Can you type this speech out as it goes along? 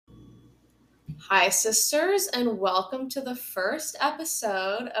Hi, sisters, and welcome to the first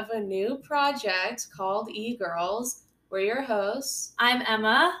episode of a new project called E-Girls. We're your hosts, I'm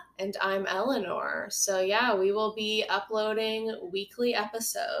Emma. and I'm Eleanor. So, we will be uploading weekly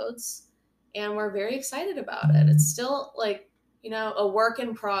episodes, and we're very excited about it. It's still a work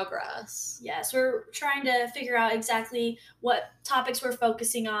in progress. Yes, we're trying to figure out exactly what topics we're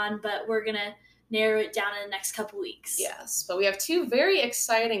focusing on, but we're going to narrow it down in the next couple weeks. Yes, but we have two very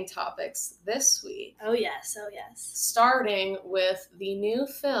exciting topics this week. Oh, yes. Starting with the new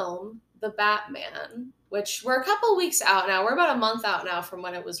film, The Batman, which we're a couple weeks out now. We're about a month out now from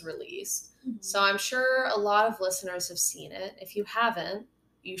when it was released. Mm-hmm. So I'm sure a lot of listeners have seen it. If you haven't,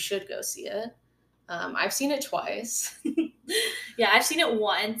 you should go see it. I've seen it twice. Yeah, I've seen it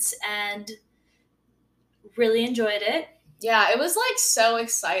once and really enjoyed it. Yeah, it was so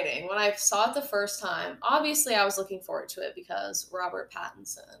exciting when I saw it the first time. Obviously, I was looking forward to it because Robert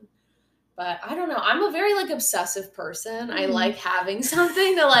Pattinson. But I don't know. I'm a very obsessive person. I like having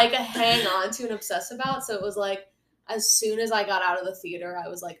something to hang on to and obsess about. So it was as soon as I got out of the theater, I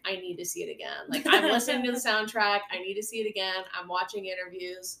was I need to see it again. I'm listening to the soundtrack. I need to see it again. I'm watching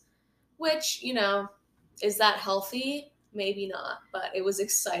interviews, which, is that healthy? Maybe not, but it was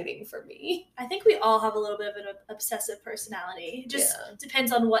exciting for me. I think we all have a little bit of an obsessive personality. It just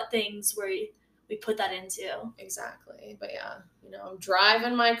depends on what things we put that into. Exactly. But yeah, I'm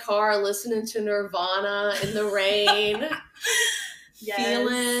driving my car, listening to Nirvana in the rain,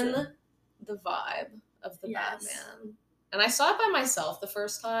 feeling the vibe of the Batman. And I saw it by myself the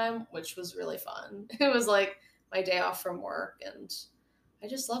first time, which was really fun. It was my day off from work, and I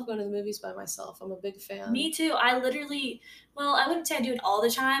just love going to the movies by myself. I'm a big fan. Me too. I wouldn't say I do it all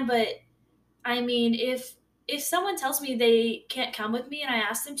the time, but I mean, if someone tells me they can't come with me and I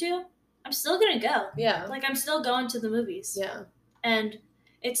ask them to, I'm still going to go. Yeah. I'm still going to the movies. Yeah. And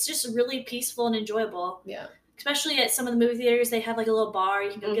it's just really peaceful and enjoyable. Yeah. Especially at some of the movie theaters, they have a little bar.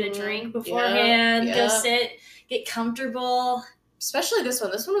 You can go get a drink beforehand, go sit, get comfortable. Especially this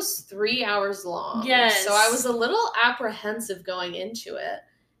one. This one was 3 hours long. Yes. So I was a little apprehensive going into it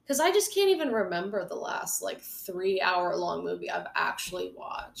because I just can't even remember the last 3 hour long movie I've actually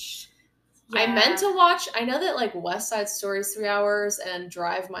watched. Yeah. I meant to watch, I know that West Side Story is 3 hours and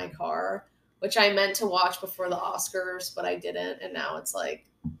Drive My Car, which I meant to watch before the Oscars, but I didn't. And now it's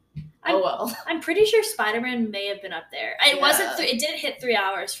oh well. I'm pretty sure Spider-Man may have been up there. It didn't hit 3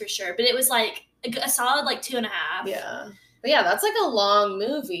 hours for sure, but it was a solid 2.5. Yeah. But yeah, that's a long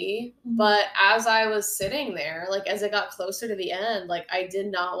movie. But as I was sitting there, as it got closer to the end, I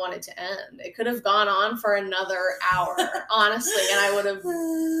did not want it to end. It could have gone on for another hour, honestly, and I would have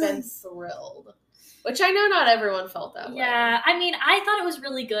been thrilled. Which I know not everyone felt that way. Yeah, I mean, I thought it was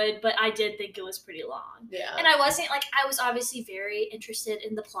really good, but I did think it was pretty long. Yeah. And I was obviously very interested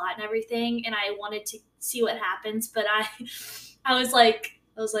in the plot and everything, and I wanted to see what happens, but I was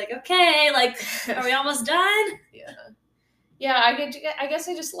okay, are we almost done? Yeah. Yeah, I guess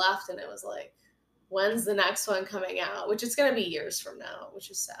I just left and it was when's the next one coming out? Which it's going to be years from now, which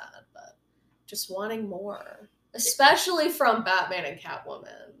is sad, but just wanting more. Especially from Batman and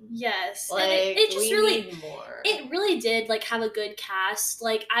Catwoman. Yes. It just really need more. It really did have a good cast.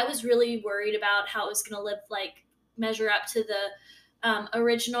 I was really worried about how it was going to measure up to the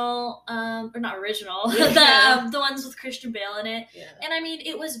original, or not original, the ones with Christian Bale in it. Yeah. And I mean,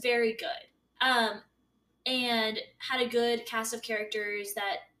 it was very good. And had a good cast of characters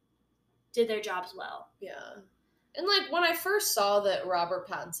that did their jobs well. Yeah. And when I first saw that Robert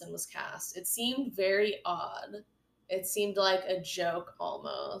Pattinson was cast, it seemed very odd. It seemed like a joke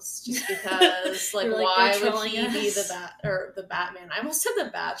almost, just because why would he be the Batman? I almost said The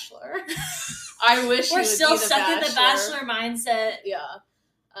Bachelor. I wish we're he would still be the stuck Bachelor. In the Bachelor mindset. Yeah.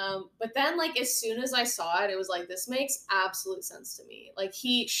 But then as soon as I saw it, it was this makes absolute sense to me.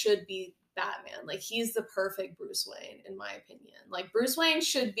 He should be Batman. He's the perfect Bruce Wayne, in my opinion. Bruce Wayne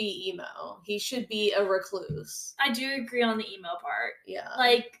should be emo. He should be a recluse. I do agree on the emo part. Yeah.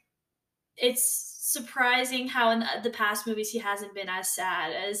 It's surprising how in the past movies he hasn't been as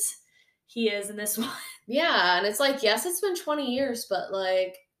sad as he is in this one. Yeah, and it's yes, it's been 20 years, but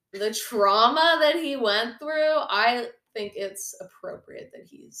the trauma that he went through, I think it's appropriate that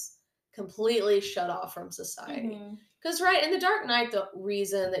he's completely shut off from society. Because, right, in The Dark Knight, the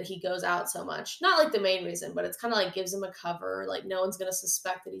reason that he goes out so much, not the main reason, but it's kind of gives him a cover. No one's going to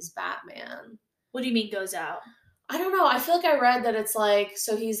suspect that he's Batman. What do you mean goes out? I don't know. I feel I read that it's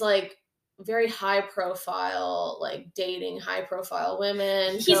so he's very high profile, dating high profile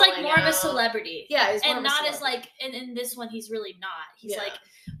women. He's more of a celebrity. Yeah, he's more and of a not celebrity. as in this one he's really not. He's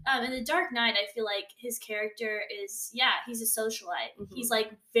in The Dark Knight, I feel his character is he's a socialite. Mm-hmm. He's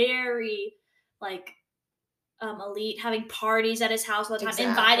very like elite, having parties at his house all the time, Exactly.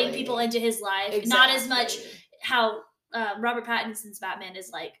 inviting people into his life. Exactly. Not as much how Robert Pattinson's Batman is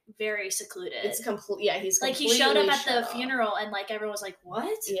like very secluded. It's complete. Yeah, he's like completely he showed up at the off. funeral and like everyone was like,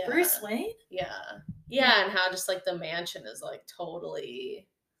 "What? Yeah. Bruce Wayne?" Yeah, and how just like the mansion is like totally.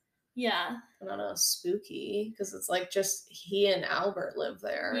 Yeah. I don't know, spooky because it's like just he and Albert live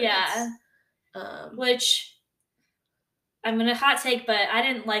there. Yeah. Which I'm gonna hot take, but I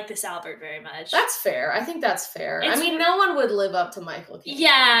didn't like this Albert very much. That's fair. I think that's fair. I mean, no one would live up to Michael Keaton.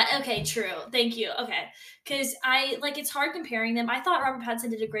 Yeah. Okay. True. Thank you. Okay. Because it's hard comparing them. I thought Robert Pattinson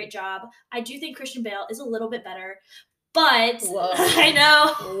did a great job. I do think Christian Bale is a little bit better. But whoa. I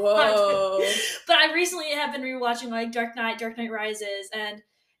know. Whoa. But I recently have been rewatching like Dark Knight Rises, and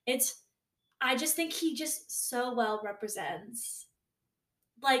I just think he just so well represents.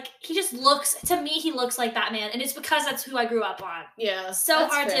 Like he just looks to me, he looks like Batman, and it's because that's who I grew up on. Yeah, so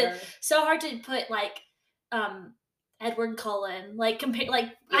hard to put like Edward Cullen like compare like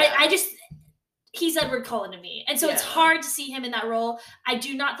I just he's Edward Cullen to me, and so it's hard to see him in that role. I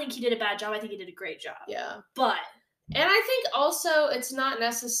do not think he did a bad job. I think he did a great job. Yeah, and I think also it's not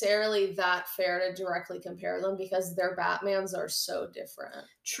necessarily that fair to directly compare them because their Batmans are so different.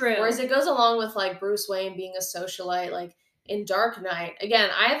 True. Whereas it goes along with like Bruce Wayne being a socialite, like in Dark Knight. Again,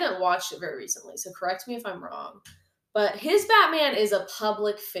 I haven't watched it very recently, so correct me if I'm wrong. But his Batman is a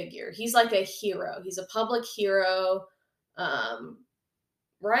public figure. He's like a hero. He's a public hero.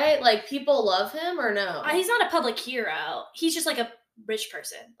 Right? Like people love him or no? He's not a public hero. He's just like a rich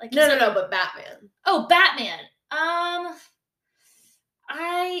person. Like no, but Batman. Oh, Batman.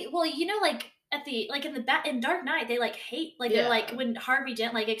 Like at the like in Dark Knight, they like hate they're like when Harvey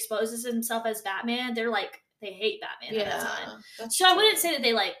Dent like exposes himself as Batman, they're like they hate Batman at that time. So I wouldn't say that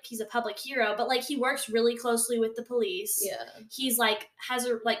they like he's a public hero, but like he works really closely with the police. Yeah. He's like has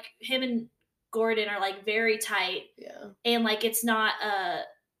a like him and Gordon are like very tight. Yeah. And like it's not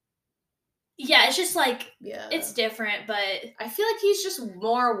it's just like it's different, but I feel like he's just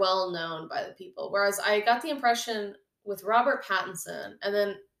more well known by the people. Whereas I got the impression with Robert Pattinson, and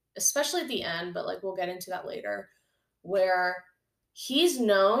then especially at the end, but like we'll get into that later, where he's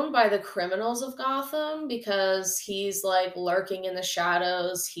known by the criminals of Gotham because he's like lurking in the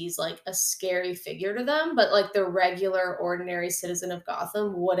shadows. He's like a scary figure to them, but like the regular ordinary citizen of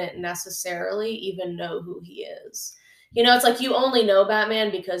Gotham wouldn't necessarily even know who he is. You know, it's like you only know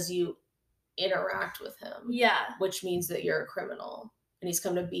Batman because you interact with him. Yeah. Which means that you're a criminal and he's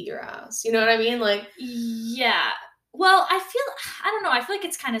come to beat your ass. You know what I mean? Like, yeah. Well, I don't know. I feel like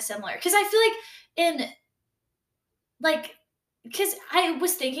it's kind of similar because I feel like because I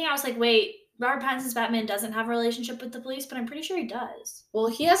was thinking, I was like, wait, Robert Pattinson's Batman doesn't have a relationship with the police, but I'm pretty sure he does. Well,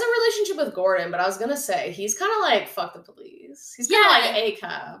 he has a relationship with Gordon, but I was going to say, he's kind of like, fuck the police. He's kind of like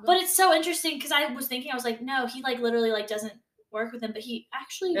ACAB. But it's so interesting because I was thinking, I was like, no, he like literally like doesn't work with him, but he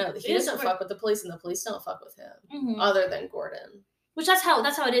actually he doesn't fuck with the police, and the police don't fuck with him, other than Gordon. Which that's how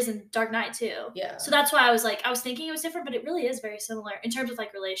it is in Dark Knight too. Yeah. So that's why I was thinking it was different, but it really is very similar in terms of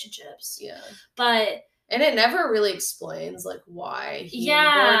like relationships. Yeah. And it never really explains like why he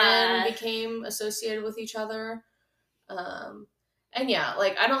and Gordon became associated with each other. And yeah,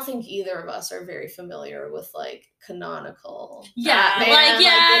 like I don't think either of us are very familiar with like canonical Batman, like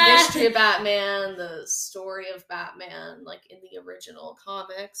the history of Batman, the story of Batman, like in the original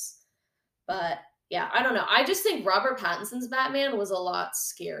comics. But yeah, I don't know. I just think Robert Pattinson's Batman was a lot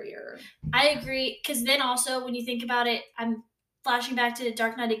scarier. I agree, because then also when you think about it, I'm flashing back to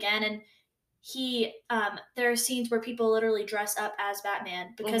Dark Knight again, and there are scenes where people literally dress up as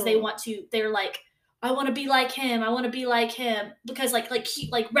Batman because they're like, I want to be like him. I want to be like him because like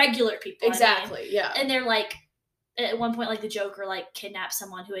regular people. Exactly. Yeah. And they're like, at one point, like the Joker like kidnapped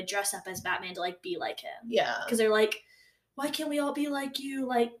someone who had dressed up as Batman to like be like him. Yeah. Because they're like, why can't we all be like you?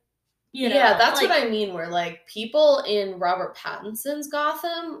 Like, you know. Yeah, that's what I mean. Where like people in Robert Pattinson's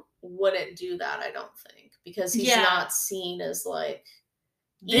Gotham wouldn't do that. I don't think because he's not seen as like.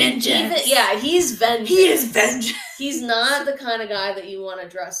 Vengeance. He's vengeance. He is vengeance. He's not the kind of guy that you want to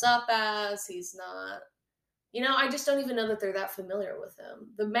dress up as. He's not. You know, I just don't even know that they're that familiar with him.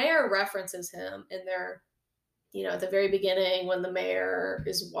 The mayor references him in their, at the very beginning when the mayor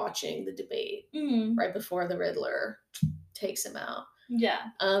is watching the debate right before the Riddler takes him out. Yeah.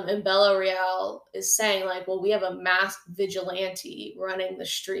 And Bella Real is saying like, well, we have a masked vigilante running the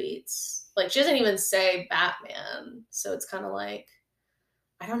streets. Like, she doesn't even say Batman. So it's kind of like,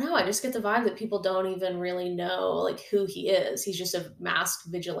 I don't know. I just get the vibe that people don't even really know like who he is. He's just a masked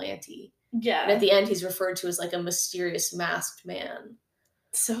vigilante. Yeah. And at the end, he's referred to as like a mysterious masked man.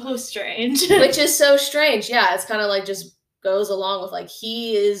 So strange. Which is so strange. Yeah. It's kind of like just goes along with like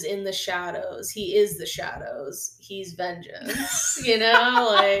he is in the shadows. He is the shadows. He's vengeance. You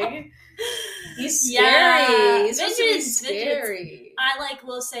know, like he's scary. Yeah. He's supposed to be Vengeance. scary. I like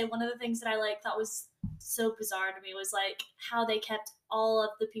will say one of the things that I like thought was so bizarre to me was like how they kept all of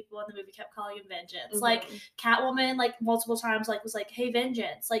the people in the movie kept calling him Vengeance. Mhm. Like Catwoman, like multiple times, like was like, "Hey,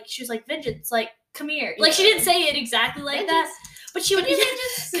 Vengeance!" Like she was like, "Vengeance!" Like come here. Like she Yeah. didn't say it exactly like that, but she would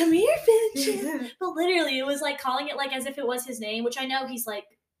come here, Vengeance. But literally, it was like calling it like as if it was his name, which I know he's like.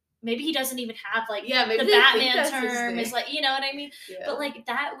 Maybe he doesn't even have like Yeah, maybe the they think Batman that's his term name. is like, you know what I mean? Yeah. But like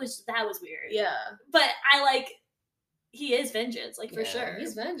that was weird. Yeah. But I like he is vengeance, like for Yeah, sure.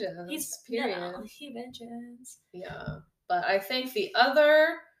 He's vengeance. He's period. No, he vengeance. Yeah. But I think the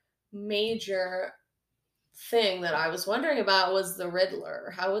other major thing that I was wondering about was the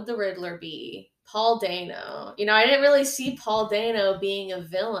Riddler. How would the Riddler be? Paul Dano. You know, I didn't really see Paul Dano being a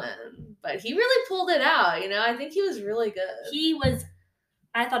villain, but he really pulled it out. You know, I think he was really good.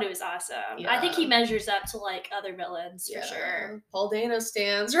 I thought he was awesome. Yeah. I think he measures up to like other villains for sure. Paul Dano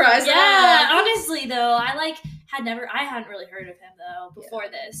stands rise Yeah, up. honestly though, I hadn't really heard of him though before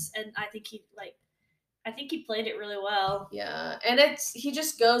this, and I think he played it really well. Yeah, and he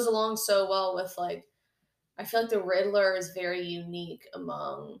just goes along so well with like, I feel like the Riddler is very unique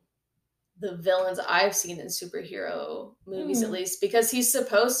among the villains I've seen in superhero movies, at least, because he's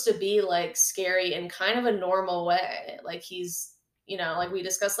supposed to be like scary in kind of a normal way. Like he's, you know, like we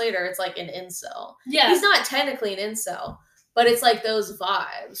discussed later, it's like an incel. Yeah. He's not technically an incel, but it's like those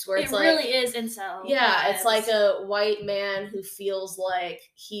vibes where it's it like, really is incel. yeah, vibes. it's like a white man who feels like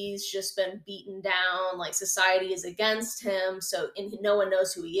he's just been beaten down, like society is against him, and no one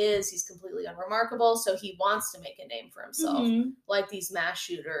knows who he is. He's completely unremarkable, so he wants to make a name for himself, like these mass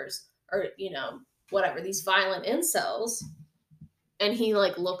shooters or, you know, whatever, these violent incels. And he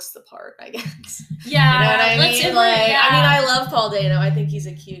like looks the part, I guess. Yeah, you know what I mean? I love Paul Dano. I think he's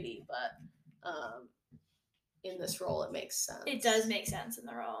a cutie, but in this role, it makes sense. It does make sense in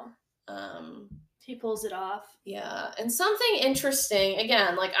the role. He pulls it off. Yeah, and something interesting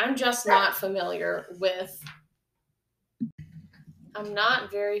again. Like I'm not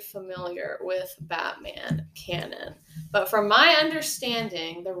very familiar with Batman canon. But from my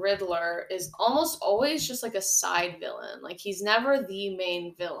understanding, the Riddler is almost always just like a side villain. Like he's never the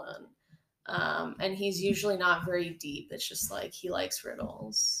main villain. And he's usually not very deep. It's just like he likes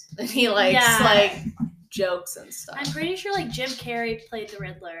riddles. And he likes like jokes and stuff. I'm pretty sure like Jim Carrey played the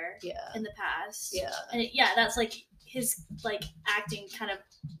Riddler in the past. Yeah. And that's like his like acting kind of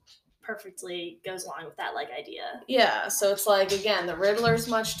perfectly goes along with that like idea. Yeah, so it's like, again, the Riddler's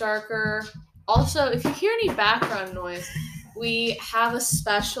much darker. Also, if you hear any background noise, we have a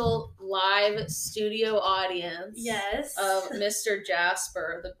special live studio audience of Mr.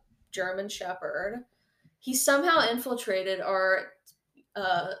 Jasper, the German Shepherd. He somehow infiltrated our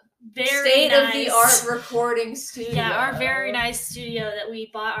state-of-the-art recording studio. Yeah, our very nice studio that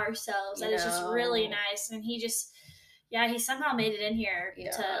we bought ourselves. That is just really nice. And he somehow made it in here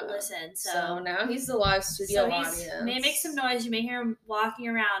to listen. So now he's the live studio audience. May make some noise. You may hear him walking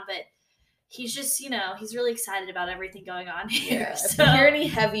around, but he's just, he's really excited about everything going on here. Yeah, if you hear any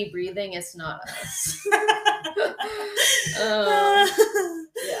heavy breathing, it's not us.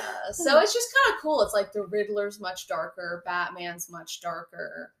 Yeah, so it's just kind of cool. It's like the Riddler's much darker, Batman's much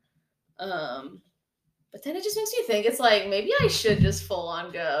darker. But then it just makes me think, it's like, maybe I should just full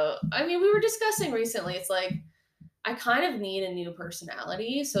on go. I mean, we were discussing recently, it's like, I kind of need a new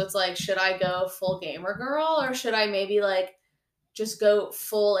personality. So it's like, should I go full gamer girl or should I maybe like just go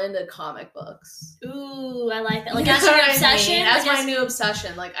full into comic books? Ooh, I like that. Like as your obsession? As my new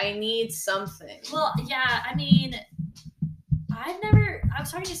obsession. Like I need something. Well, yeah, I mean, I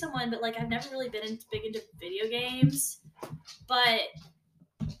was talking to someone, but like I've never really been big into video games. But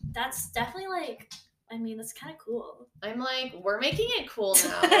that's definitely like, I mean, that's kind of cool. I'm like, we're making it cool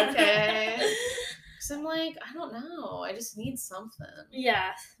now, okay? Because I'm like, I don't know. I just need something.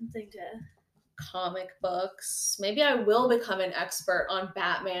 Yeah, something to... Comic books. Maybe I will become an expert on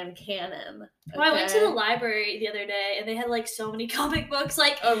Batman canon. Okay? Well, I went to the library the other day, and they had, like, so many comic books.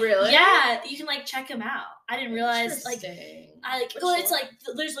 Like, oh, really? Yeah, you can, like, check them out. I didn't realize, like... it's like,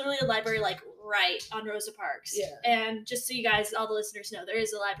 there's literally a library, like, right on Rosa Parks. Yeah. And just so you guys, all the listeners know, there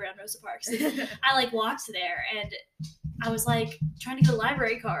is a library on Rosa Parks. And I, like, walked there, and I was, like, trying to get a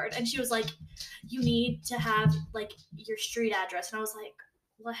library card, and she was like, you need to have, like, your street address. And I was like,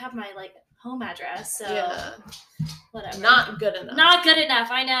 well, I have my, like, home address, so whatever. Not good enough. Not good enough,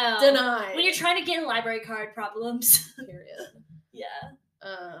 I know. Denied. When you're trying to get a library card, problems. Period. Yeah.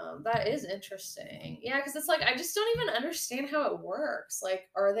 That is interesting. Yeah, because it's like, I just don't even understand how it works. Like,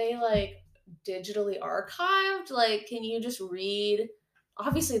 are they, like, digitally archived. Like, can you just read?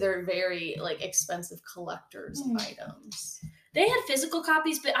 Obviously, they're very like expensive collector's items. They had physical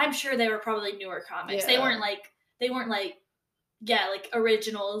copies, but I'm sure they were probably newer comics. Yeah. They weren't like like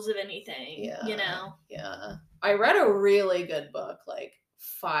originals of anything. Yeah. You know? Yeah. I read a really good book like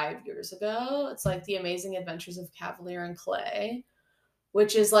 5 years ago. It's like The Amazing Adventures of Cavalier and Clay,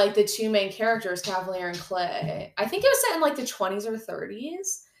 which is like the two main characters, Cavalier and Clay. I think it was set in like the 20s or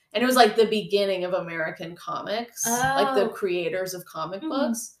 30s. And it was like the beginning of American comics, like the creators of comic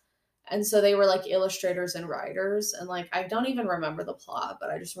books. And so they were like illustrators and writers. And like, I don't even remember the plot, but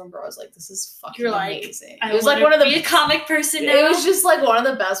I just remember I was like, this is fucking amazing. It was like be a comic person now. It was just like one of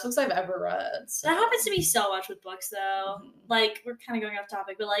the best books I've ever read. So. That happens to me so much with books though. Mm-hmm. Like, we're kind of going off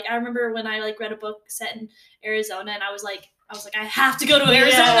topic, but like, I remember when I like read a book set in Arizona and I was like, I have to go to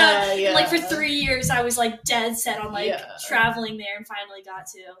Arizona. Yeah. And like for 3 years, I was like dead set on like traveling there, and finally got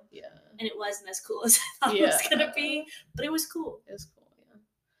to. Yeah. And it wasn't as cool as I thought it was gonna be, but it was cool. It was cool,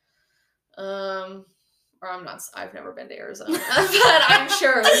 yeah. I've never been to Arizona, but I'm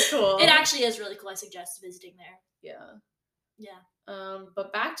sure it was cool. It actually is really cool. I suggest visiting there. Yeah. Yeah.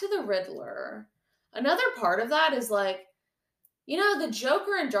 But back to the Riddler. Another part of that is like, you know, the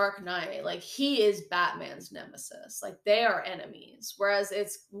Joker in Dark Knight, like, he is Batman's nemesis. Like, they are enemies. Whereas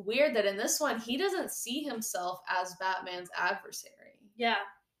it's weird that in this one, he doesn't see himself as Batman's adversary. Yeah.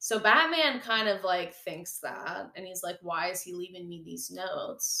 So Batman kind of, like, thinks that. And he's like, why is he leaving me these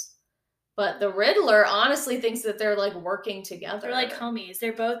notes? But the Riddler honestly thinks that they're, like, working together. They're like homies. They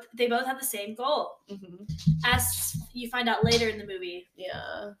both have the same goal. Mm-hmm. As you find out later in the movie.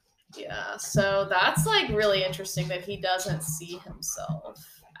 Yeah. Yeah, so that's like really interesting that he doesn't see himself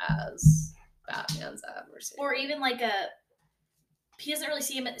as Batman's adversary. Or even like he doesn't really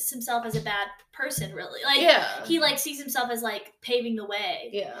see himself as a bad person, really. Like, he like sees himself as like paving the way.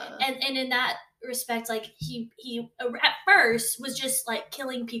 Yeah. And in that respect, like he at first was just like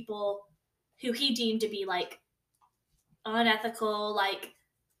killing people who he deemed to be like unethical, like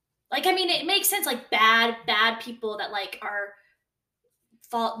I mean, it makes sense, like bad people that like are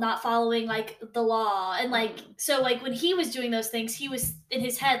not following like the law, and like so like when he was doing those things, he was in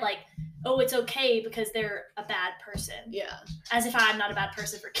his head like, oh, it's okay because they're a bad person. Yeah. As if I'm not a bad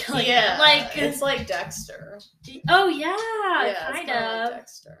person for killing them. Like, it's like Dexter. Oh yeah, kind of. Like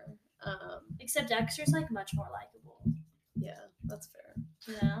Dexter. Except Dexter's like much more likable. Yeah, that's fair.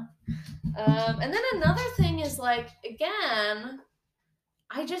 Yeah. And then another thing is like, again,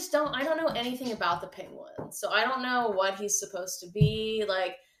 I don't know anything about the Penguin. So I don't know what he's supposed to be.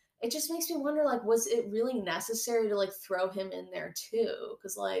 Like, it just makes me wonder, like, was it really necessary to, like, throw him in there, too?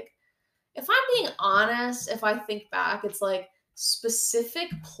 Because, like, if I'm being honest, if I think back, it's, like, specific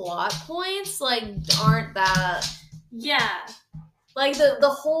plot points, like, aren't that... Yeah. Like, the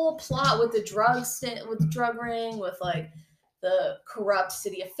whole plot with the drug ring, with, like, the corrupt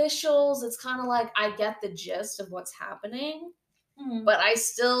city officials, it's kind of like, I get the gist of what's happening. But I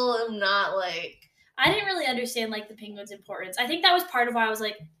still am not like... I didn't really understand like the Penguin's importance. I think that was part of why I was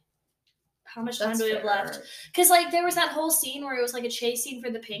like, how much time do we have left? Because like there was that whole scene where it was like a chase scene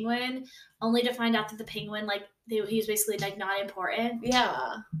for the Penguin, only to find out that the Penguin, like he was basically like not important.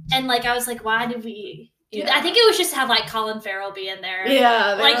 Yeah. And like I was like, why did we... I think it was just to have like Colin Farrell be in there.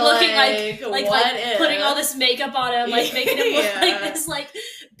 Yeah, like looking like putting all this makeup on him, like making him look like this like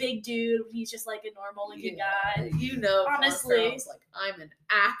big dude. He's just like a normal looking guy. You know, honestly, like, I'm an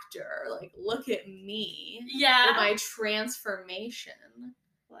actor. Like, look at me. Yeah, my transformation.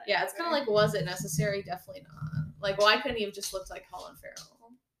 Whatever. Yeah, it's kind of like, was it necessary? Definitely not. Like, why couldn't he have just looked like Colin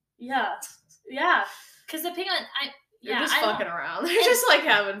Farrell? Yeah, because the Penguin, they're just fucking around. They're just like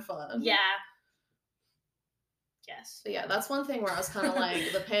having fun. Yeah. Yes. But yeah, that's one thing where I was kind of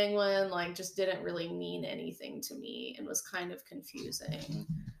like, the Penguin, like, just didn't really mean anything to me and was kind of confusing.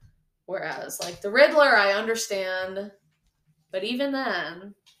 Whereas, like, the Riddler, I understand. But even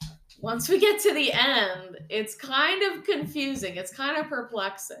then, once we get to the end, it's kind of confusing. It's kind of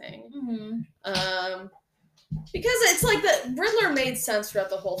perplexing. Mm-hmm. Because it's like the Riddler made sense throughout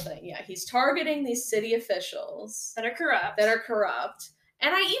the whole thing. Yeah, he's targeting these city officials. That are corrupt.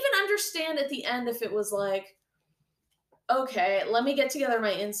 And I even understand at the end if it was like, okay, let me get together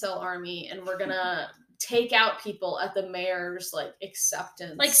my incel army and we're gonna take out people at the mayor's like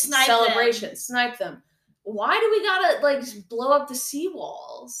acceptance like celebration. Snipe them. Why do we gotta like blow up the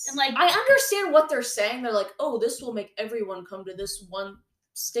seawalls? And like I understand what they're saying. They're like, oh, this will make everyone come to this one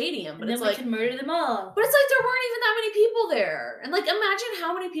stadium. But and it's then we like can murder them all. But it's like there weren't even that many people there. And like imagine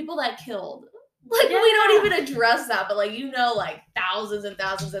how many people that killed. Like we don't even address that, but like like thousands and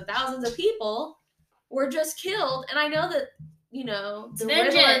thousands and thousands of people were just killed. And I know that you know, the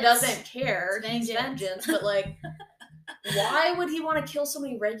vengeance. Riddler doesn't care. It's He's vengeance, but like, why would he want to kill so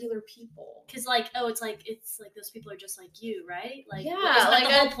many regular people? Because like, it's like those people are just like you, right? Like, Yeah, isn't like that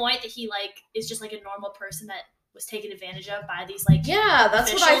the whole point that he like is just like a normal person that was taken advantage of by these like yeah,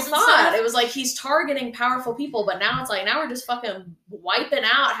 that's what I officials and thought. stuff? It was like he's targeting powerful people, but now it's like now we're just fucking wiping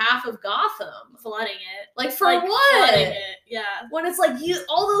out half of Gotham, flooding it. like for Like, what? flooding it. Yeah. When it's like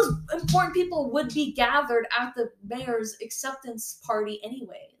all those important people would be gathered at the mayor's acceptance party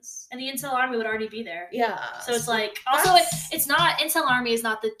anyways. And the Incel Army would already be there. Yeah. So it's like, also, it's not, Incel Army is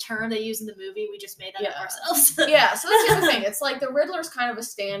not the term they use in the movie. We just made that up ourselves. Yeah, so that's the other thing. It's like the Riddler's kind of a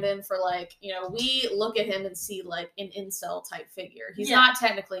stand-in for like, you know, we look at him and see like an incel type figure. He's not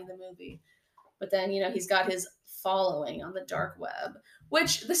technically in the movie. But then, you know, he's got his following on the dark web.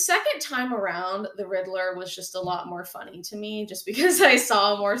 Which the second time around, the Riddler was just a lot more funny to me, just because I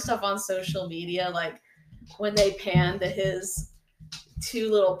saw more stuff on social media, like when they panned to his 2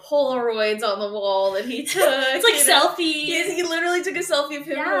 little Polaroids on the wall that he took. It's like selfies. He literally took a selfie of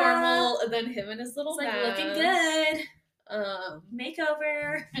him normal, and then him and his little like mask. looking good.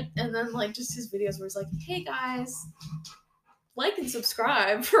 Makeover. And then like just his videos where he's like, hey guys, like and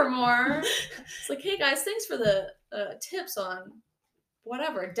subscribe for more. It's like, hey guys, thanks for the tips on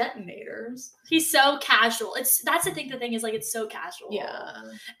whatever detonators. He's so casual. That's the thing is like it's so casual. Yeah.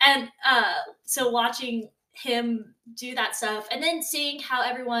 And so watching him do that stuff and then seeing how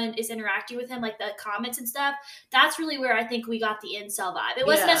everyone is interacting with him, like the comments and stuff, that's really where I think we got the incel vibe. It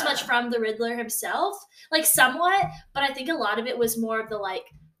wasn't as much from the Riddler himself, like somewhat, but I think a lot of it was more of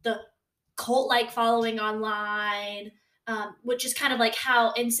the cult-like following online, which is kind of like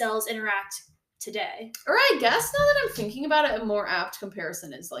how incels interact today. Or I guess now that I'm thinking about it, a more apt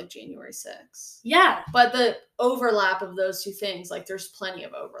comparison is like January 6th. Yeah. But the overlap of those two things, like there's plenty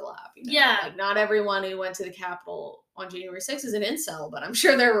of overlap. You know? Yeah. Like not everyone who went to the Capitol on January 6th is an incel, but I'm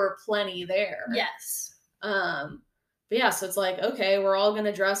sure there were plenty there. Yes. But yeah, so it's like, okay, we're all going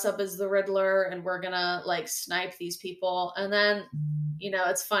to dress up as the Riddler and we're going to like snipe these people. And then, you know,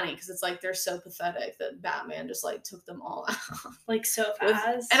 it's funny because it's like they're so pathetic that Batman just like took them all out. Like so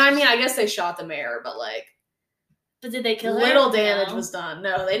fast. And I mean, I guess they shot the mayor, but like. But did they kill her? Little damage was done.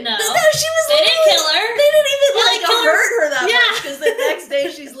 No, they no. She was. They didn't kill her. They didn't even like hurt her that yeah. much because the next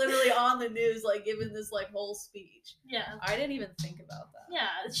day she's literally on the news like giving this like whole speech. Yeah. I didn't even think about that.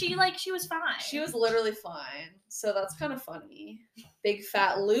 Yeah, she was fine. She was literally fine. So that's kind of funny. Big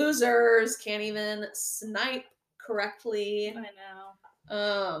fat losers can't even snipe correctly. I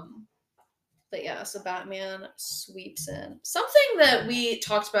know. But yeah, so Batman sweeps in. Something that we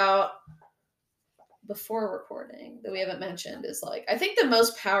talked about before recording that we haven't mentioned is like, I think the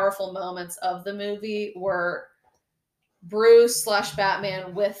most powerful moments of the movie were Bruce /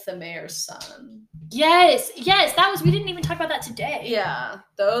 Batman with the mayor's son. Yes, we didn't even talk about that today. Yeah,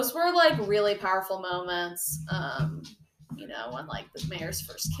 those were like really powerful moments. You know, when like the mayor's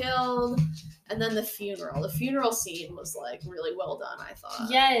first killed, and then the funeral scene was like really well done, I thought.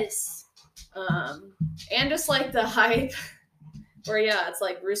 Yes. And just like the hype where it's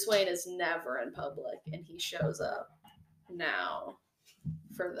like Bruce Wayne is never in public and he shows up now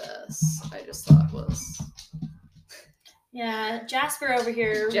for this. I just thought was Jasper over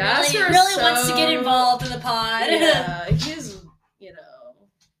here really wants to get involved in the pod. Yeah, he's, you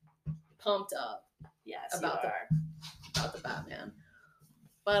know, pumped up. Yes, about the Batman.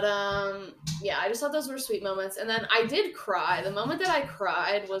 But I just thought those were sweet moments. And then I did cry. The moment that I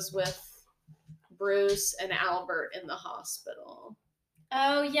cried was with Bruce and Albert in the hospital.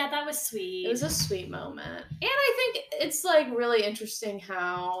 Oh yeah, that was sweet. It was a sweet moment. And I think it's like really interesting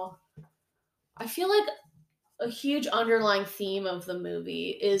how I feel like a huge underlying theme of the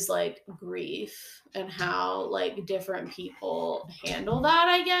movie is like grief and how like different people handle that,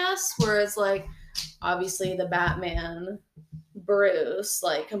 I guess. Whereas like obviously the Batman Bruce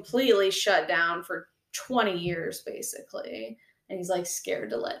like completely shut down for 20 years basically, and he's like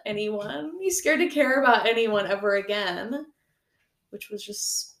scared he's scared to care about anyone ever again, which was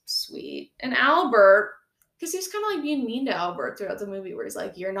just sweet. And Albert, because he's kind of like being mean to Albert throughout the movie where he's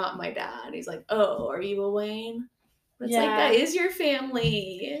like, you're not my dad. He's like, oh, are you a Wayne? But it's like, that is your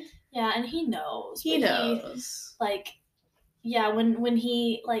family. Yeah, and he knows. He knows. When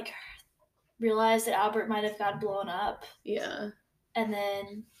he like realized that Albert might have got blown up. Yeah. And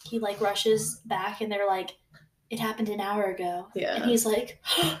then he like rushes back and they're like, it happened an hour ago. Yeah. And he's like,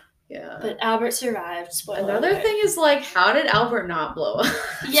 yeah. But Albert survived. Spoiler Another alert. thing is like, how did Albert not blow up?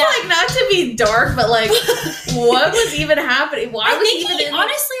 Yeah. Like, not to be dark, but like, what was even happening? Why was he even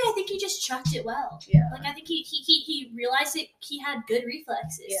honestly, I think think he just chucked it well. Yeah. Like, I think he realized it. He had good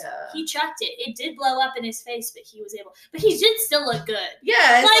reflexes. Yeah. He chucked it. It did blow up in his face, but he was able. But he did still look good.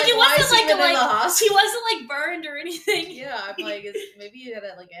 Yeah. Like, it why wasn't is he like even in the he hospital? wasn't like burned or anything. Yeah, I'm like, maybe he had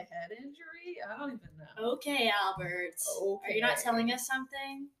like a head injury. I don't even know. Okay, Albert. Okay. Are you not telling us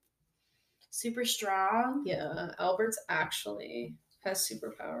something? Super strong. Yeah, Albert's actually has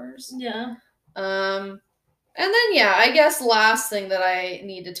superpowers. Yeah. And then yeah, I guess last thing that I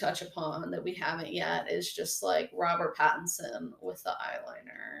need to touch upon that we haven't yet is just like Robert Pattinson with the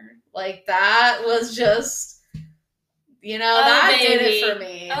eyeliner. Like that was just, you know, that did it for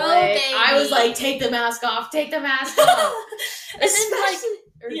me. Oh, like baby. I was like, take the mask off, take the mask off. And then like,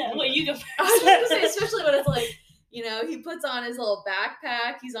 well, you go first. I was gonna say, especially when it's like, you know, he puts on his little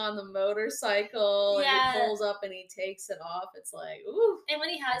backpack, he's on the motorcycle, and he pulls up and he takes it off. It's like, ooh. And when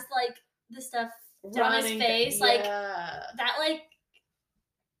he has like the stuff down his face, like that, like,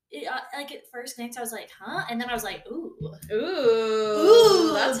 like at first glance, I was like, huh? And then I was like, ooh,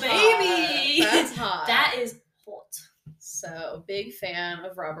 that's baby, hot. That's hot. That is hot. So big fan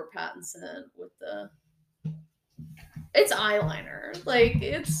of Robert Pattinson with it's eyeliner, like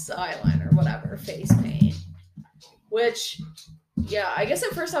it's eyeliner, whatever, face paint. Which, yeah, I guess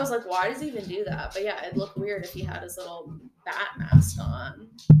at first I was like, why does he even do that? But yeah, it'd look weird if he had his little bat mask on.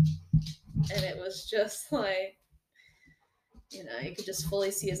 And it was just like, you know, you could just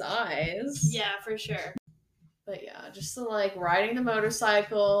fully see his eyes. Yeah, for sure. But yeah, just like riding the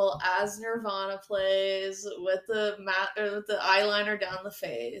motorcycle as Nirvana plays with the with the eyeliner down the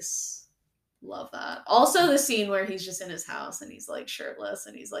face. Love that. Also the scene where he's just in his house and he's like shirtless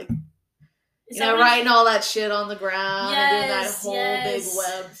and he's like, you know, writing all that shit on the ground and doing that whole big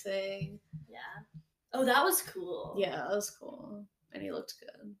web thing. Yeah. Oh, that was cool. Yeah, that was cool. And he looked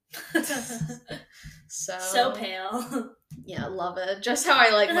good. So pale. Yeah, love it. Just how I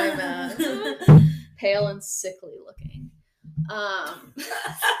like my men. Pale and sickly looking.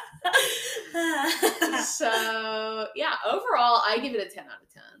 So yeah, overall I give it a 10 out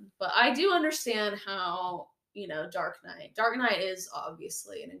of 10. But I do understand how, you know, Dark Knight is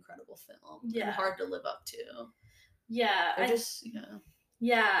obviously an incredible film. Yeah. And hard to live up to. Yeah.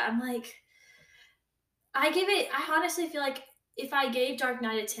 Yeah, I'm like, I honestly feel like if I gave Dark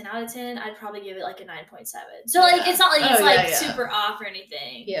Knight a 10 out of 10, I'd probably give it like a 9.7. So like, it's not like it's super off or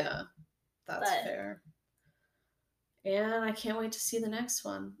anything. Yeah, that's fair. And I can't wait to see the next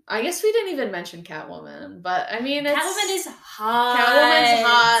one. I guess we didn't even mention Catwoman, but I mean, Catwoman is hot. Catwoman's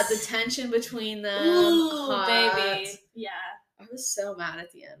hot. The tension between them. Ooh, hot. Baby. Yeah. I was so mad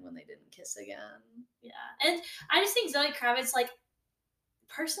at the end when they didn't kiss again. Yeah. And I just think Zoe Kravitz, like,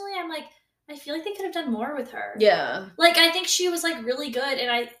 personally, I'm like, I feel like they could have done more with her. Yeah. Like, I think she was, like, really good. And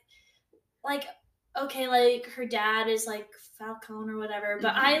I, like, okay, like, her dad is, like, Falcone or whatever.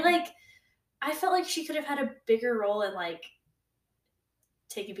 But I felt like she could have had a bigger role in, like,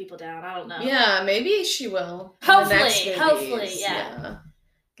 taking people down. I don't know. Yeah, maybe she will. Hopefully, yeah.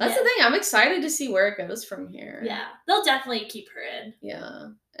 That's the thing. I'm excited to see where it goes from here. Yeah. They'll definitely keep her in. Yeah.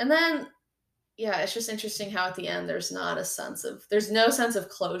 And then, yeah, it's just interesting how at the end there's no sense of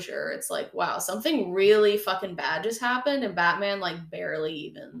closure. It's like, wow, something really fucking bad just happened and Batman, like, barely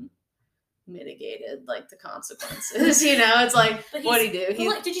even mitigated, like, the consequences. You know, it's like, what'd he do?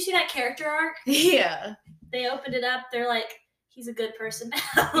 Look, did you see that character arc? Yeah. They opened it up. They're like, he's a good person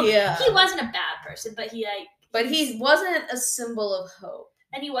now. Yeah. He wasn't a bad person, but he wasn't a symbol of hope.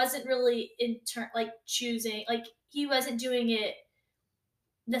 And he wasn't really choosing, like, he wasn't doing it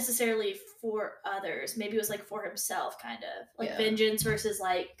necessarily for others. Maybe it was like for himself, kind of like vengeance versus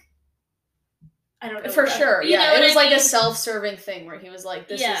like, I don't know. For sure. Yeah. It was like a self-serving thing where he was like,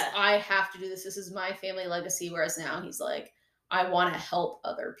 I have to do this. This is my family legacy. Whereas now he's like, I want to help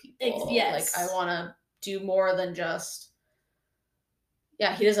other people. Yes. Like, I want to do more than just,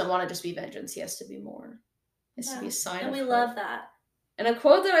 he doesn't want to just be vengeance. He has to be more. He has to be a sign of hope. And we love that. And a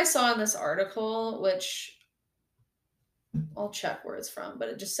quote that I saw in this article, which I'll check where it's from, but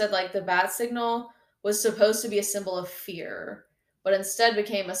it just said, like, the bat signal was supposed to be a symbol of fear, but instead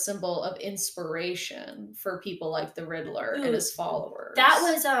became a symbol of inspiration for people like the Riddler and his followers. That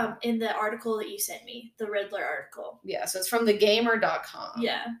was in the article that you sent me, the Riddler article. Yeah, so it's from thegamer.com.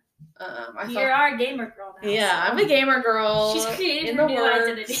 Yeah. You're our gamer girl now. Yeah, I'm a gamer girl. She's creating her new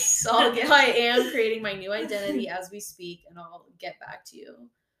identity. I am creating my new identity as we speak, and I'll get back to you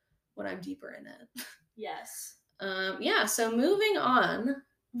when I'm deeper in it. Yes. So moving on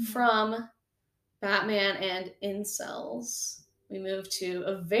from Batman and incels, we move to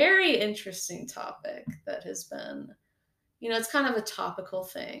a very interesting topic that has been, it's kind of a topical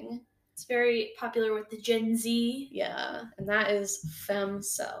thing. It's very popular with the Gen Z. Yeah, and that is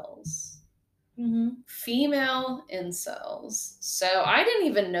femcells. Mm-hmm. Female incels. So I didn't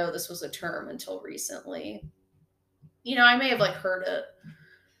even know this was a term until recently. You know, I may have like heard it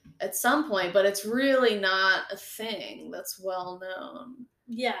at some point, but it's really not a thing that's well known.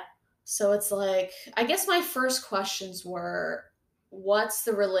 Yeah. So it's like, I guess my first questions were, what's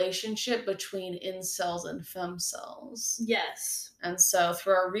the relationship between incels and femcells? Yes. And so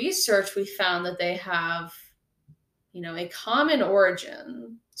through our research, we found that they have, you know, a common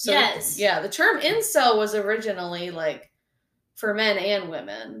origin. So yes. The term incel was originally like for men and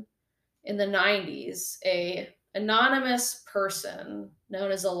women in the 90s. A anonymous person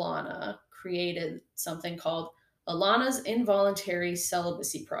known as Alana created something called Alana's Involuntary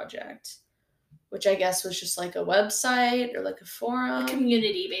Celibacy Project, which I guess was just like a website or like a forum. A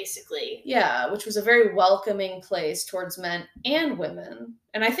community, basically. Yeah, which was a very welcoming place towards men and women.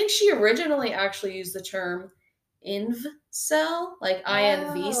 And I think she originally actually used the term incel, like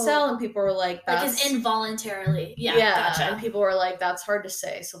INV cell, and people were like, that's... Like, is involuntarily. Yeah, gotcha. And people were like, that's hard to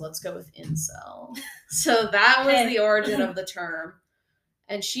say, so let's go with incel. So that was the origin of the term.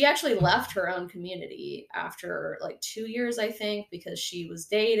 And she actually left her own community after like 2 years, I think, because she was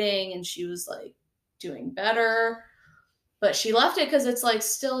dating and she was like doing better. But she left it because it's like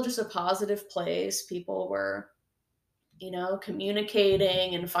still just a positive place. People were, you know,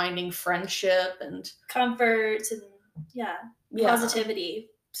 communicating and finding friendship and comfort and positivity.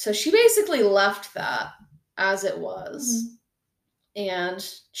 So she basically left that as it was. Mm-hmm. And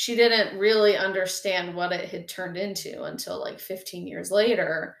she didn't really understand what it had turned into until like 15 years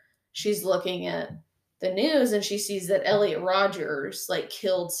later. She's looking at the news and she sees that Elliot Rogers like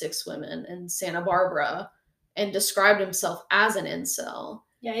killed 6 women in Santa Barbara and described himself as an incel.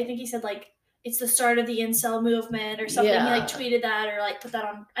 Yeah, I think he said like it's the start of the incel movement or something. Yeah. He like tweeted that or like put that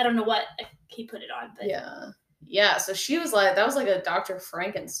on. I don't know what he put it on, but yeah. So she was like, that was like a Dr.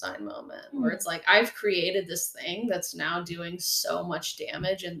 Frankenstein moment where it's like, I've created this thing that's now doing so much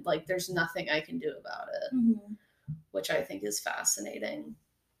damage and like there's nothing I can do about it, which I think is fascinating.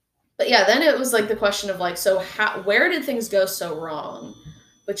 But yeah, then it was like the question of like, so where did things go so wrong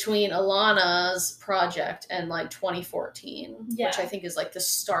between Alana's project and like 2014, which I think is like the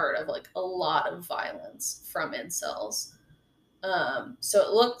start of like a lot of violence from incels. So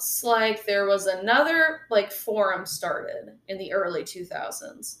it looks like there was another like forum started in the early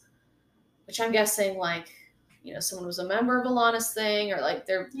 2000s, which I'm guessing like, you know, someone was a member of Alana's thing or like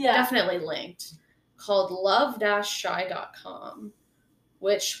they're definitely linked, called love-shy.com,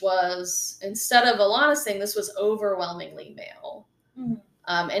 which was, instead of Alana's thing, this was overwhelmingly male. Mm-hmm.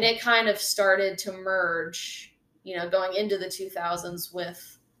 And it kind of started to merge, you know, going into the 2000s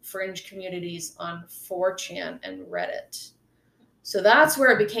with fringe communities on 4chan and Reddit. So that's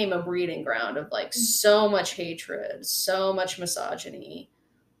where it became a breeding ground of like so much hatred, so much misogyny,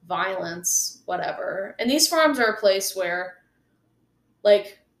 violence, whatever. And these forums are a place where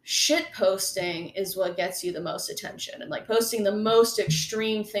like shit posting is what gets you the most attention. And like posting the most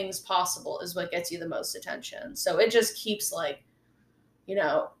extreme things possible is what gets you the most attention. So it just keeps like, you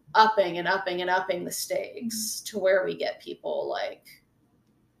know, upping and upping and upping the stakes to where we get people like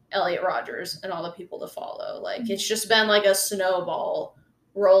Elliot Rogers and all the people to follow. Like it's just been like a snowball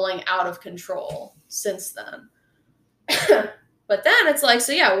rolling out of control since then. But then it's like,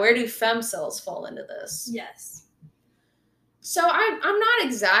 so yeah, where do femcells fall into this? Yes. So I'm not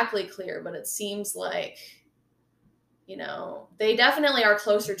exactly clear, but it seems like, you know, they definitely are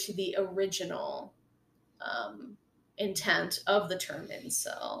closer to the original intent of the term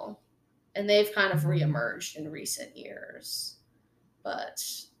incel. And they've kind of reemerged in recent years. But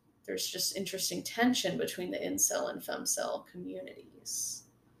there's just interesting tension between the incel and femcel communities.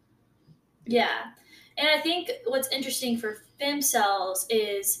 Yeah. And I think what's interesting for femcells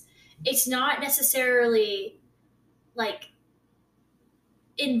is it's not necessarily like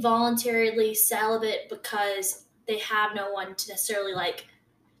involuntarily celibate because they have no one to necessarily like,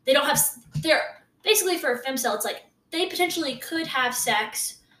 they don't have, they're basically for a femcel, it's like they potentially could have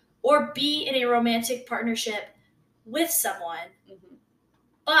sex or be in a romantic partnership with someone,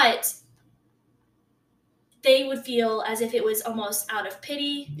 but they would feel as if it was almost out of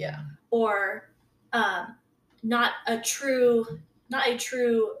pity, or not a true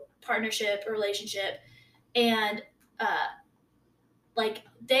partnership or relationship, and like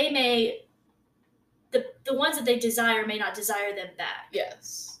they may the ones that they desire may not desire them back.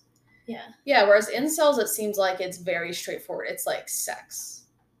 Yes. Yeah. Whereas incels, it seems like it's very straightforward. It's like sex.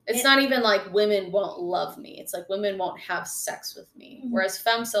 It's not even like women won't love me. It's like women won't have sex with me. Mm-hmm. Whereas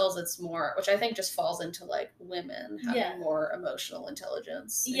femcells, it's more, which I think just falls into like women having more emotional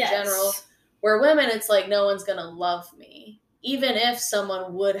intelligence in general. Where women, it's like no one's going to love me. Even if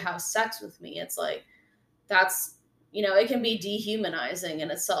someone would have sex with me, it's like that's, you know, it can be dehumanizing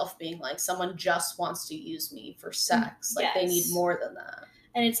in itself, being like someone just wants to use me for sex. Like they need more than that.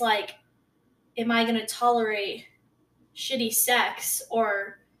 And it's like, am I going to tolerate shitty sex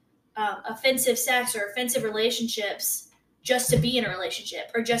or offensive sex or offensive relationships just to be in a relationship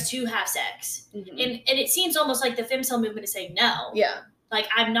or just to have sex? Mm-hmm. And it seems almost like the femcell movement is saying no. Yeah. Like,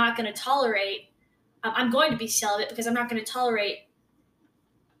 I'm not going to tolerate, I'm going to be celibate because I'm not going to tolerate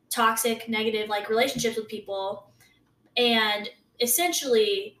toxic, negative, like, relationships with people. And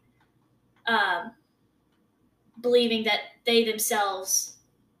essentially believing that they themselves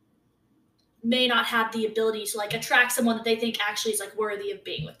may not have the ability to, like, attract someone that they think actually is, like, worthy of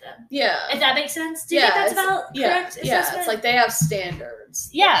being with them. Yeah. If that makes sense? Do you think that's about correct? Yeah, it's like they have standards.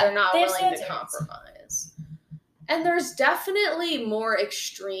 Yeah. They're not willing to compromise. And there's definitely more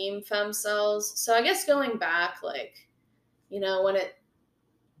extreme femcells. So I guess going back, like, you know, when it,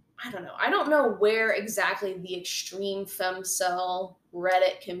 I don't know where exactly the extreme femcell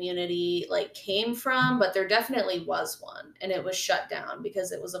Reddit community like came from, but there definitely was one, and it was shut down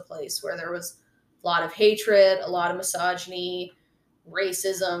because it was a place where there was a lot of hatred, a lot of misogyny,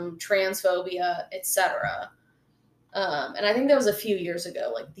 racism, transphobia, etc. And I think that was a few years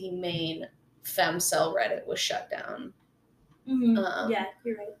ago, like the main femcell Reddit was shut down. Mm-hmm. Yeah,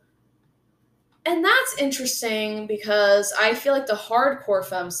 you're right. And that's interesting because I feel like the hardcore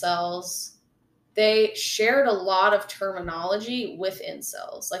femcells, they shared a lot of terminology with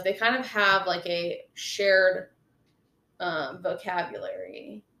incels. Like they kind of have like a shared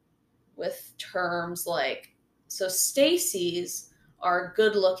vocabulary with terms like, so Stacy's are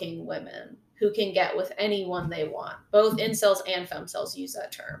good-looking women who can get with anyone they want. Both incels and femcells use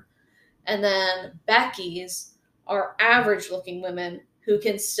that term. And then Becky's are average-looking women who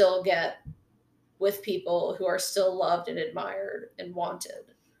can still get with people who are still loved and admired and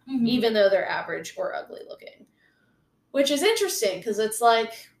wanted, mm-hmm. even though they're average or ugly looking. Which is interesting because it's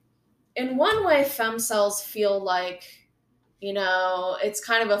like, in one way, femcells feel like, you know, it's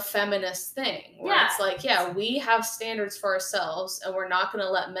kind of a feminist thing where it's like, yeah, we have standards for ourselves and we're not going to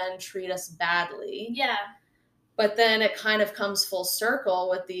let men treat us badly. Yeah. But then it kind of comes full circle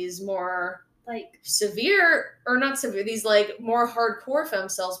with these more like severe, or not severe, these like more hardcore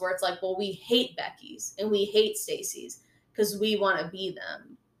femcells where it's like, well, we hate Becky's and we hate Stacy's because we want to be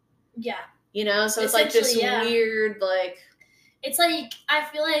them. Yeah. You know, so it's like this weird, like, it's like, I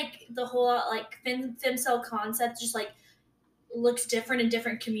feel like the whole like femcell concept just like looks different in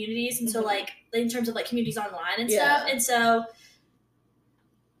different communities. And mm-hmm. so like in terms of like communities online and stuff. And so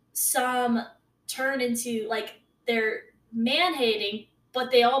some turn into like they're man hating, but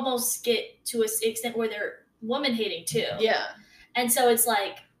they almost get to an extent where they're woman hating too. Yeah. And so it's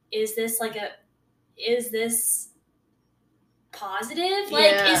like, is this positive?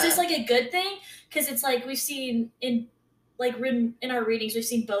 Like, is this like a good thing? Because it's like we've seen in our readings, we've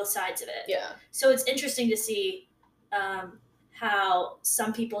seen both sides of it. Yeah. So it's interesting to see how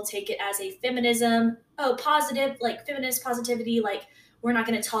some people take it as a feminism, positive, like feminist positivity, like we're not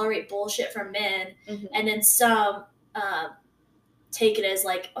going to tolerate bullshit from men. Mm-hmm. And then some take it as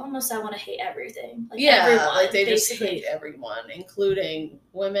like, almost I want to hate everything. Like everyone, like they basically just hate everyone, including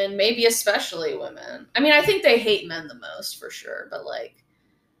women, maybe especially women. I mean, I think they hate men the most for sure, but like,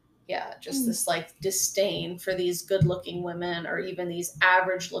 yeah, just this like disdain for these good-looking women or even these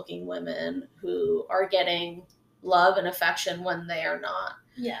average-looking women who are getting love and affection when they are not.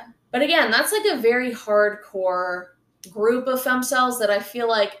 Yeah. But again, that's like a very hardcore group of femcells that I feel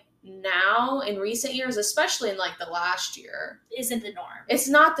like now in recent years, especially in like the last year, isn't the norm. It's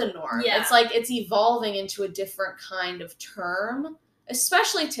not the norm. Yeah. It's like it's evolving into a different kind of term,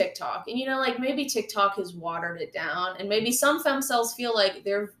 especially TikTok. And you know, like maybe TikTok has watered it down, and maybe some femcells feel like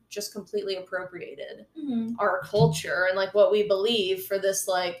they're just completely appropriated mm-hmm. our culture and like what we believe for this,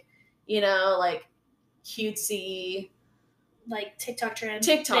 like, you know, like cutesy like TikTok trend.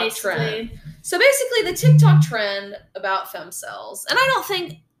 Trend. So basically the TikTok trend about femcells, and I don't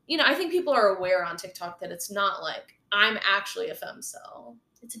think, you know, I think people are aware on TikTok that it's not like I'm actually a femcell.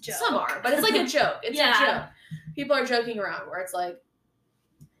 It's a joke. Some are, but it's like a joke. It's a joke. People are joking around where it's like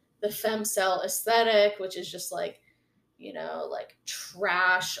the femcell aesthetic, which is just like, you know, like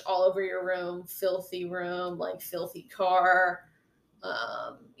trash all over your room, like filthy car,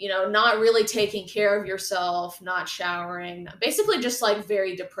 you know, not really taking care of yourself, not showering, basically just like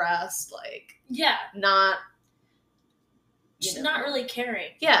very depressed, like not, just not really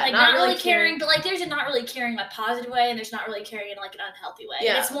caring. Yeah, like not really caring, but like there's a not really caring in a positive way, and there's not really caring in like an unhealthy way.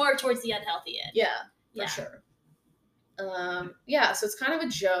 Yeah. And it's more towards the unhealthy end. Yeah, for sure. Yeah, so it's kind of a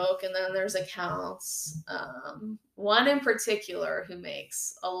joke, and then there's accounts. One in particular who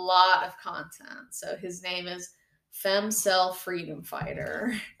makes a lot of content. So his name is Femcell Freedom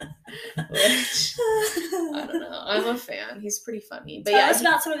Fighter, which I don't know. I'm a fan. He's pretty funny. But Tell us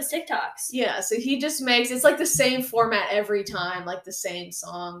about some of his TikToks. Yeah, so he just makes, it's like the same format every time, like the same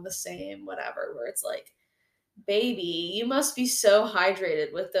song, the same whatever, where it's like, baby, you must be so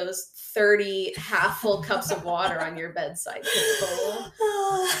hydrated with those 30 half-full cups of water on your bedside table.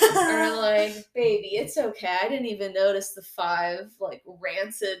 Or like, baby, it's okay. I didn't even notice the 5 like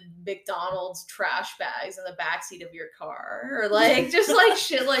rancid McDonald's trash bags in the backseat of your car. Or like just like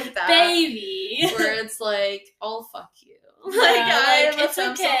shit like that. Baby. Where it's like, I'll fuck you. Like, it's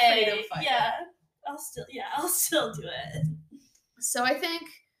okay. Yeah. I'll still do it. So I think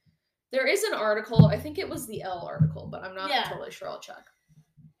there is an article, I think it was the Elle article, but I'm not totally sure, I'll check,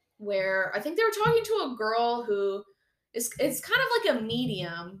 where I think they were talking to a girl who it's kind of like a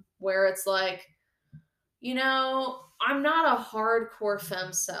medium where it's like, you know, I'm not a hardcore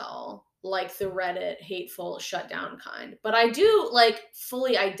femcel like the Reddit hateful shutdown kind, but I do like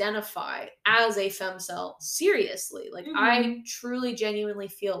fully identify as a femcel seriously. Like I truly genuinely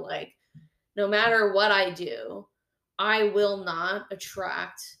feel like no matter what I do, I will not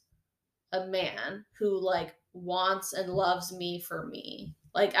attract a man who like wants and loves me for me.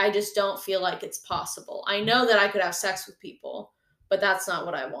 Like I just don't feel like it's possible. I know that I could have sex with people, but that's not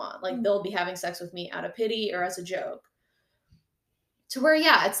what I want. Like they'll be having sex with me out of pity or as a joke. To where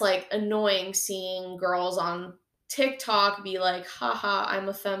it's like annoying seeing girls on TikTok be like, haha, I'm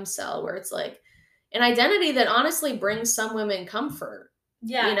a femcel, where it's like an identity that honestly brings some women comfort.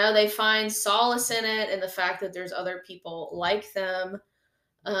 Yeah. You know, they find solace in it and the fact that there's other people like them.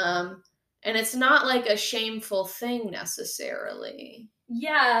 And it's not like a shameful thing necessarily.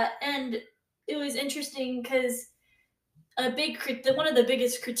 Yeah, and it was interesting because one of the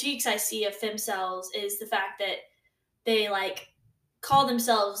biggest critiques I see of femcels is the fact that they like call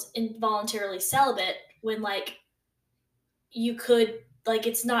themselves involuntarily celibate when like you could like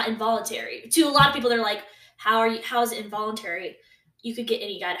it's not involuntary. To a lot of people, they're like, how is it involuntary? You could get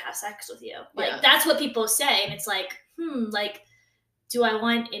any guy to have sex with you. Like that's what people say, and it's like, like, do I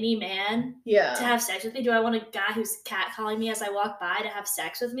want any man to have sex with me? Do I want a guy who's catcalling me as I walk by to have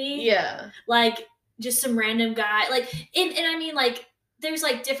sex with me? Yeah. Like, just some random guy. Like, and I mean, like, there's,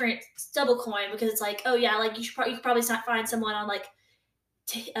 like, different double coin because it's like, oh, yeah, like, you could probably find someone on, like,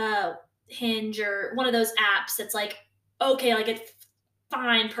 Hinge or one of those apps that's, like, okay, like, a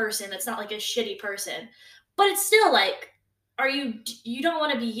fine person that's not, like, a shitty person. But it's still, like, you don't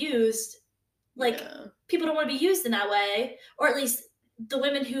want to be used, like, people don't want to be used in that way, or at least a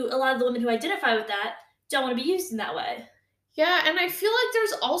lot of the women who identify with that don't want to be used in that way. Yeah, and I feel like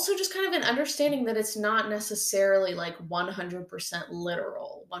there's also just kind of an understanding that it's not necessarily like 100%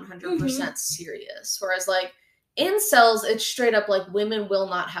 literal, 100% serious. Whereas like incels, it's straight up like women will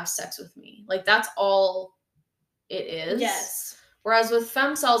not have sex with me. Like that's all it is. Yes. Whereas with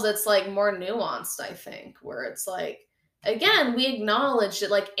femcels, it's like more nuanced, I think, where it's like, again, we acknowledge that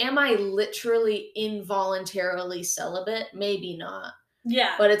like, am I literally involuntarily celibate? Maybe not.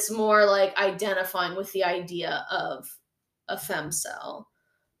 Yeah. But it's more like identifying with the idea of a femcel.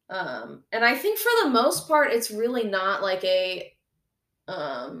 And I think for the most part, it's really not like a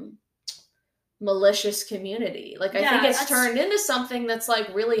malicious community. Like I think it's turned into something that's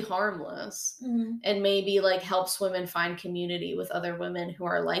like really harmless and maybe like helps women find community with other women who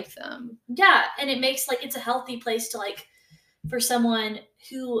are like them. Yeah. And it makes like, it's a healthy place to like, for someone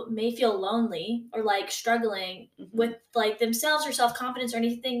who may feel lonely or like struggling with like themselves or self-confidence or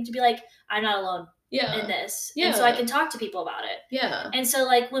anything to be like, I'm not alone in this. Yeah. And so I can talk to people about it. Yeah. And so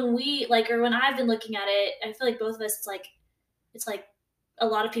like when we like, or when I've been looking at it, I feel like both of us, it's like a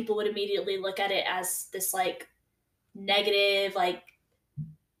lot of people would immediately look at it as this like negative, like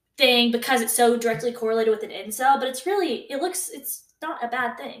thing because it's so directly correlated with an incel, but it's not a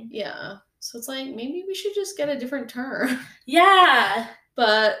bad thing. Yeah. So it's like, maybe we should just get a different term. Yeah.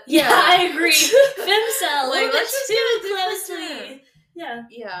 But yeah, I agree. Femcel. Like, let's just do it closely. Yeah.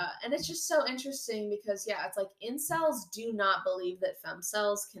 Yeah. And it's just so interesting because it's like incels do not believe that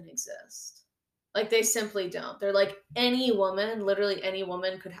femcels can exist. Like they simply don't. They're like literally any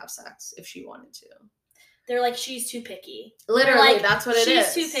woman could have sex if she wanted to. They're like, she's too picky. Literally, like, that's what it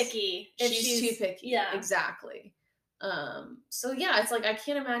is. She's too picky. She's too picky. Yeah. Exactly. So yeah, it's like, I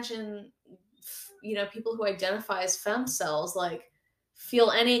can't imagine, people who identify as femcels, like,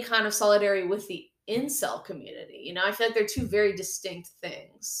 feel any kind of solidarity with the incel community. You know, I feel like they're two very distinct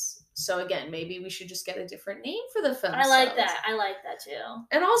things. So again, maybe we should just get a different name for the femcells. I like that too.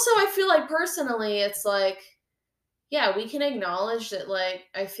 And also, I feel like personally, it's like, yeah, we can acknowledge that, like,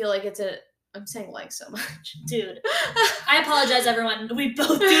 I feel like I'm saying like so much. Dude, I apologize, everyone. We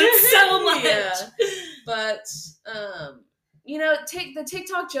both do it so much. Yeah. But, you know, the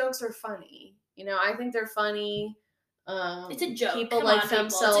TikTok jokes are funny. You know, I think they're funny. It's a joke. People Come like on,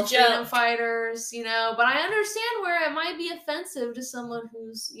 femcell people. freedom fighters, you know, but I understand where it might be offensive to someone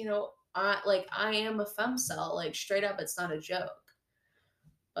who's, you know, I am a femcell, like straight up, it's not a joke.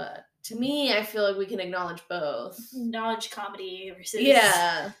 But to me, I feel like we can acknowledge both. Acknowledge comedy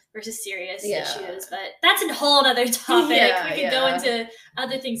versus serious issues, but that's a whole other topic. Yeah, we could go into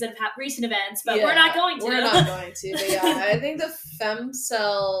other things that have happened, recent events, but we're not going to. We're not going to, but yeah, I think the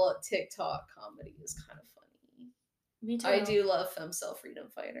femcell TikTok comedy is kind of funny. Me too. I do love femcell freedom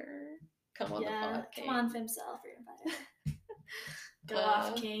fighter. Come on the pod, King. Come on, femcell freedom fighter. Go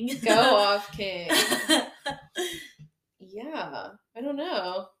off, King. Go off, King. Yeah, I don't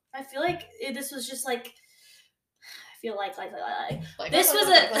know. I feel like this was just like. I feel like this was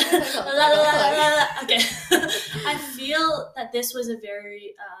a okay. I feel that this was a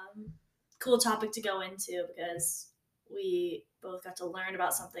very cool topic to go into because we both got to learn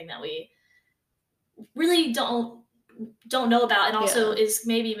about something that we really don't know about, and also is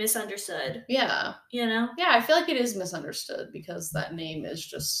maybe misunderstood. Yeah, you know. Yeah, I feel like it is misunderstood because that name is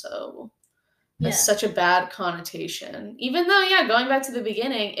just so. Has such a bad connotation. Even though, going back to the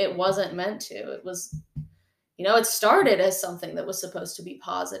beginning, it wasn't meant to. It was, you know, it started as something that was supposed to be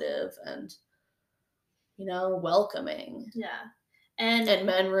positive and, you know, welcoming. Yeah. And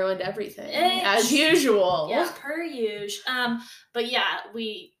men ruined everything, as usual. Yeah, per usual. But yeah,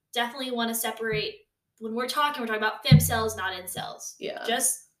 we definitely want to separate. When we're talking about femcells, not incels. Yeah.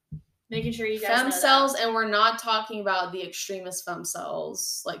 Just making sure you guys know femcells, that. And we're not talking about the extremist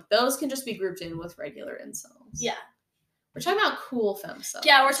femcells. Like, those can just be grouped in with regular incels. Yeah. We're talking about cool femcells.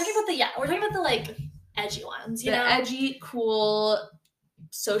 Yeah, we're talking about the like edgy ones, you know? Edgy, cool,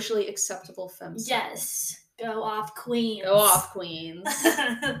 socially acceptable femcells. Yes. Go off, queens. Go off, queens.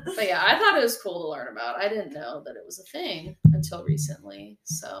 But yeah, I thought it was cool to learn about. I didn't know that it was a thing until recently.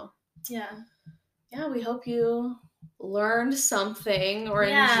 So yeah, we hope you learned something or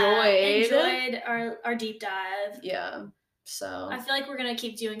enjoyed our deep dive. Yeah. So I feel like we're gonna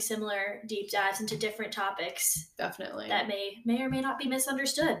keep doing similar deep dives into different topics. Definitely. That may or may not be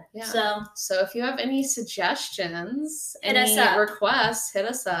misunderstood. Yeah. So if you have any suggestions, requests, hit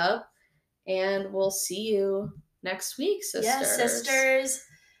us up. And we'll see you next week, sisters. Yes, sisters.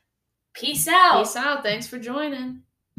 Peace out. Peace out. Thanks for joining.